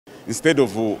instead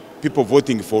of people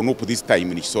voting for NUP this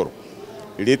time in Kisoro,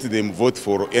 let them vote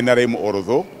for NRM,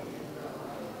 although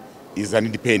is an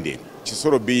independent.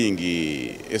 Kisoro being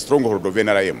a stronghold of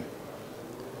NRM.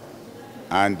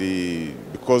 And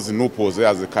because NUP was there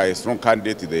as a strong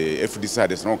candidate, the FDC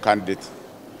had a strong candidate,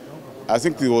 I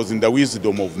think it was in the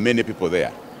wisdom of many people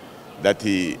there that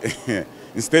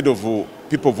instead of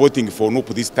people voting for NUP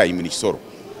this time in Kisoro,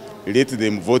 let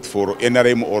them vote for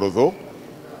NRM, although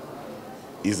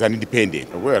is an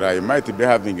independent. Well, I might be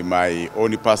having my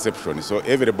own perception, so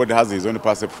everybody has his own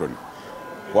perception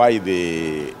why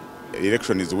the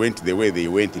elections went the way they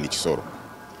went in Kisoro.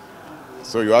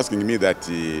 So you're asking me that,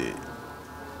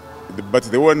 but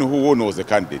the one who won was the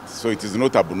candidate, so it is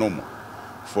not abnormal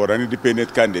for an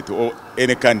independent candidate or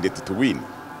any candidate to win.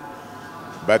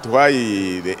 But why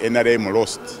the NRM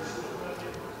lost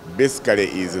basically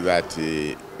is that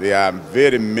there are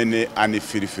very many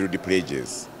unfulfilled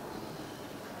pledges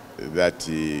that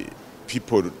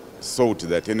people thought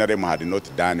that NRM had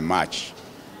not done much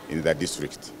in the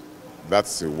district.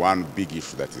 That's one big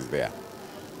issue that is there.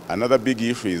 Another big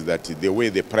issue is that the way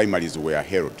the primaries were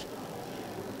held,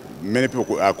 many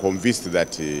people are convinced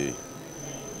that they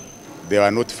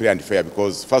were not free and fair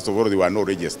because, first of all, there were no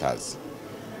registers.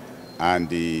 And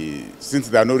since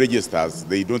there are no registers,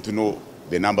 they don't know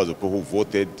the numbers of people who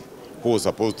voted, who was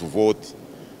supposed to vote.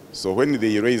 So when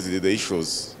they raised the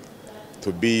issues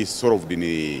to be solved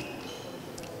in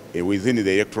within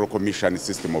the electoral commission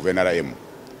system of NRM,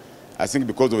 I think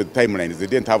because of the timelines, they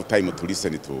didn't have time to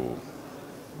listen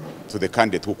to the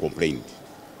candidate who complained.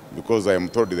 Because I am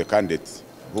told the candidate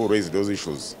who raised those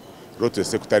issues wrote to the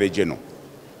Secretary General,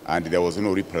 and there was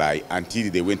no reply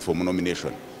until they went for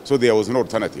nomination. So there was no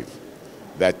alternative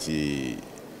that she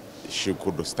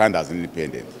could stand as an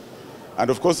independent. And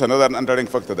of course, another underlying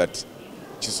factor that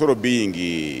Kisoro being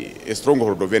a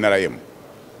stronghold of NRM,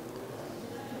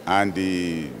 and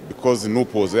because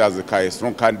NUP was there as a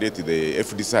strong candidate, the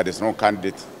FDC had a strong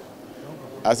candidate,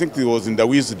 I think it was in the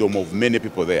wisdom of many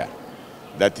people there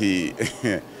that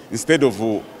instead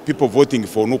of people voting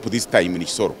for NUP this time in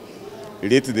Kisoro,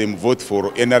 let them vote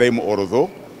for NRM,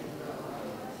 although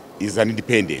is an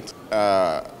independent.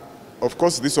 Of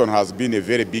course, this one has been a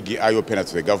very big eye-opener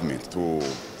to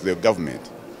the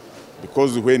government,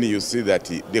 because when you see that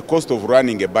the cost of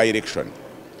running a by-election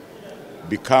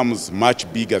becomes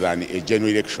much bigger than a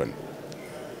general election.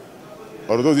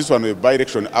 Although this one is a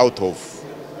by-election out of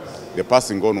the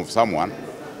passing on of someone,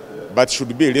 but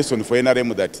should be a lesson for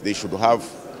NRM that they should have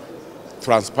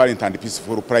transparent and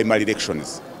peaceful primary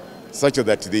elections, such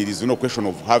that there is no question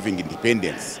of having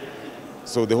independence.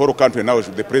 So the whole country now,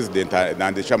 the president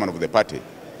and the chairman of the party,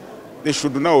 they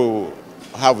should now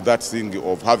have that thing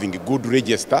of having a good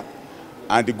register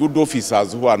and good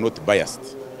officers who are not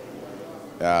biased.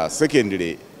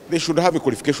 Secondly, they should have a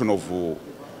qualification of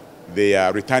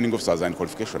their returning officers and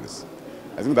qualifications.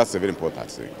 I think that's a very important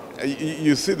thing.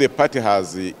 You see, the party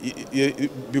has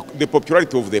the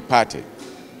popularity of the party,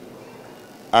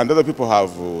 and other people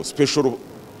have special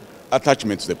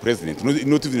attachment to the president,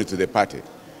 not even to the party.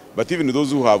 But even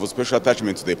those who have a special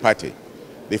attachment to the party,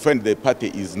 they find the party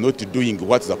is not doing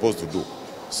what it's supposed to do.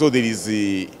 So there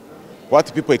is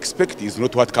what people expect is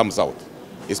not what comes out,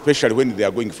 especially when they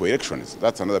are going for elections.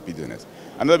 That's another business.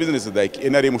 Another business is like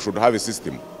NRM should have a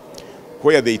system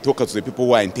where they talk to the people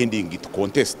who are intending to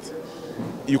contest.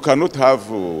 You cannot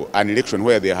have an election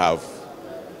where they have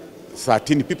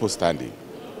 13 people standing.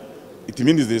 It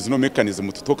means there is no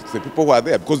mechanism to talk to the people who are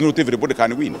there, because not everybody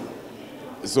can win.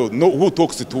 So who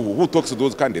talks to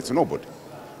those candidates? Nobody.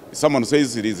 If someone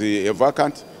says it is a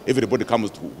vacant, everybody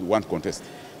comes to one contest.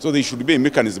 So there should be a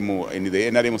mechanism in the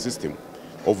NRM system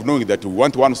of knowing that you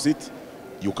want one seat,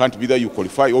 you can't be there, you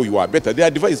qualify, or you are better. They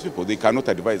advise people, they cannot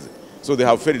advise. So they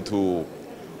have failed to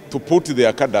put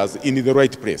their cadres in the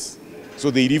right place.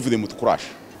 So they leave them to crash.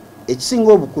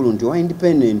 Ekisinga obukulu nti wa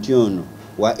independent yono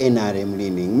wa NRM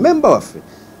leaning member waffe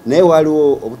naye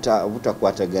waliwo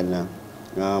obutakwatagana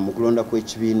mu kulonda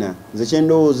kw'ekibiina. Nze kye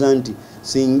ndowooza nti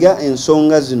singa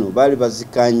ensonga zino baali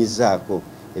bazikanyizaako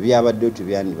ebyabaddewo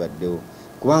tebyandibaddewo,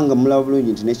 kubanga mulaba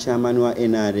bulungi nti ne chairman wa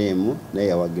NRM naye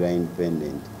yawagira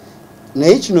independent.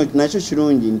 Naye kino nakyo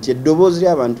kirungi nti eddoboozi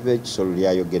ly'abantu b'Ekisolo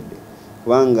lyayogedde,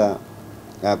 kubanga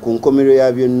ku nkomerero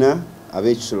ya byonna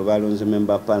ab'Ekisolo balonze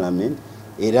member parliament,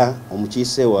 era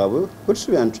omukiise waabwe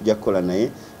kwetusuubira nti tujja kukola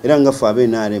naye, era nga ffe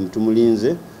ab'NRM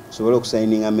tumulinze tusobole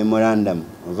okusayininga memorandum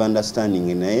of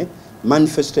understanding naye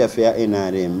manifesto yaffe ya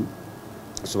NRM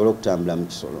tusobole okutambula mu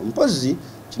Kisolo. Mpozi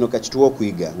kino kakituwa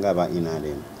okuyiga ng'aba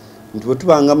NRM nti bwe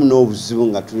tubangamu n'obuzibu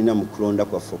nga tulina mu kulonda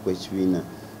kwaffe okw'ekibiina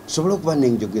tusobole okuba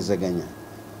n'enjogezaganya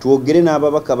tuwogere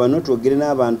n'ababaka bano, tuwogere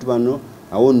n'abantu bano,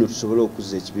 awo nno tusobole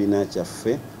okuzza ekibiina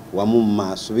kyaffe wamu mu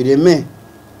maaso bireme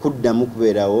kuddamu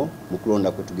kubeerawo mu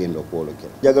kulonda kwe tugenda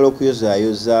okwolekera. Njagala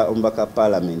okuyozaayoza omubaka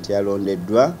paalamenti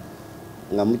yalondeddwa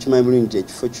nga mukimanyi bulungi nti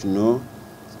ekifo kino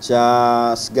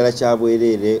kyasigala kya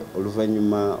bwereere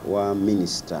oluvannyuma wa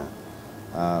minisita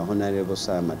Honorable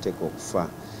Samateeka okufa.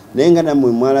 Naye nga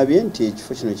nammwe mwalabye nti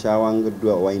ekifo kino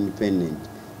kyawanguddwa wa independent.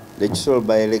 The Kisoro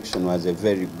by-election was a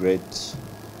very great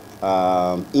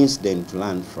incident to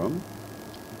learn from.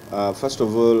 First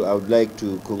of all, I would like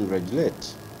to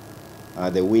congratulate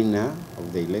the winner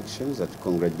of the elections,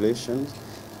 congratulations.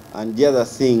 And the other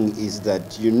thing is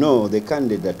that, you know, the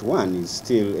candidate that won is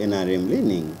still NRM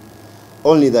leaning,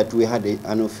 only that we had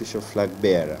an official flag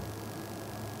bearer.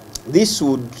 This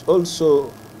would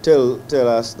also tell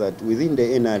us that within the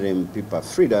NRM people,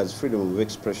 freedom of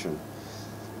expression.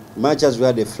 Much as we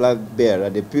had a flag bearer,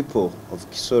 the people of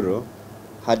Kisoro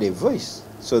had a voice.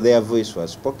 So their voice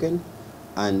was spoken,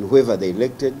 and whoever they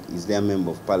elected is their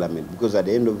member of parliament, because at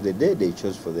the end of the day, they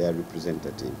chose for their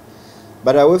representative.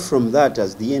 But away from that,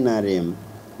 as the NRM,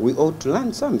 we ought to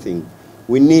learn something.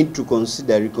 We need to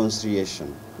consider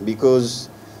reconciliation, because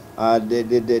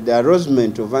the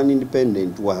arrangement of an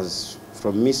independent was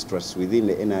from mistrust within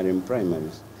the NRM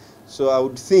primaries. So I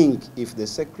would think if the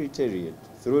Secretariat,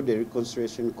 through the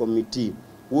Reconciliation Committee,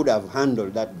 would have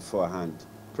handled that beforehand,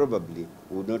 probably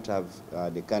would not have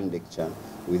the candidature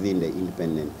within the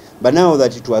independent. But now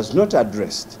that it was not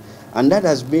addressed, and that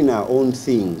has been our own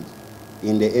thing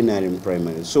in the NRM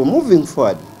primary. So moving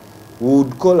forward, we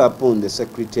would call upon the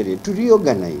Secretariat to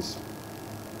reorganize,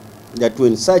 that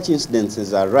when such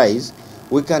incidences arise,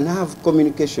 we can have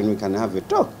communication, we can have a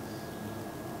talk.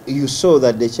 You saw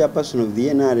that the chairperson of the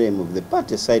NRM of the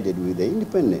party sided with the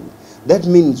independent. That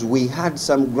means we had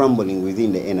some grumbling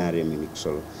within the NRM in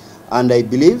Kisoro. And I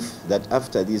believe that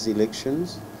after these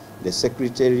elections, the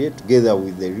Secretariat, together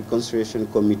with the Reconciliation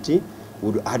Committee,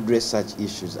 would address such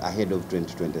issues ahead of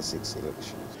 2026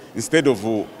 elections. Instead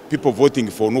of people voting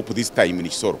for NUP this time in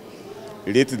Kisoro,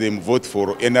 let them vote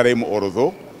for NRM,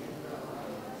 although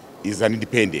is an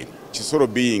independent.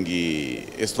 Kisoro being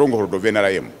a stronghold of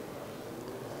NRM.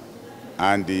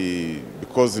 And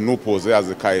because NUP was there as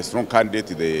a strong candidate,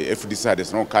 the FDC had a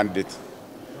strong candidate,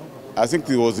 I think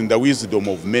it was in the wisdom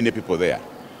of many people there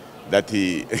that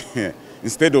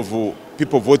instead of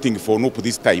people voting for NUP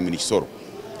this time in Kisoro,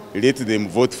 let them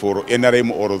vote for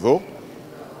NRM, although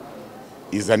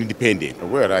is an independent.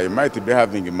 Well, I might be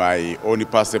having my own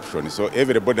perception, so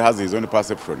everybody has his own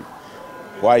perception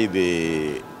why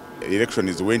the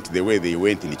elections went the way they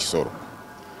went in Kisoro.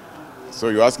 So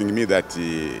you're asking me that,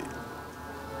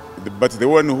 but the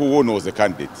one who won was the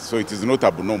candidate, so it is not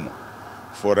abnormal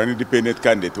for an independent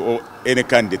candidate or any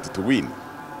candidate to win.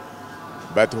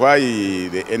 But why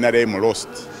the NRM lost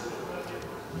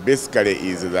basically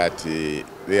is that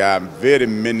there are very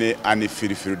many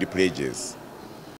unfulfilled pledges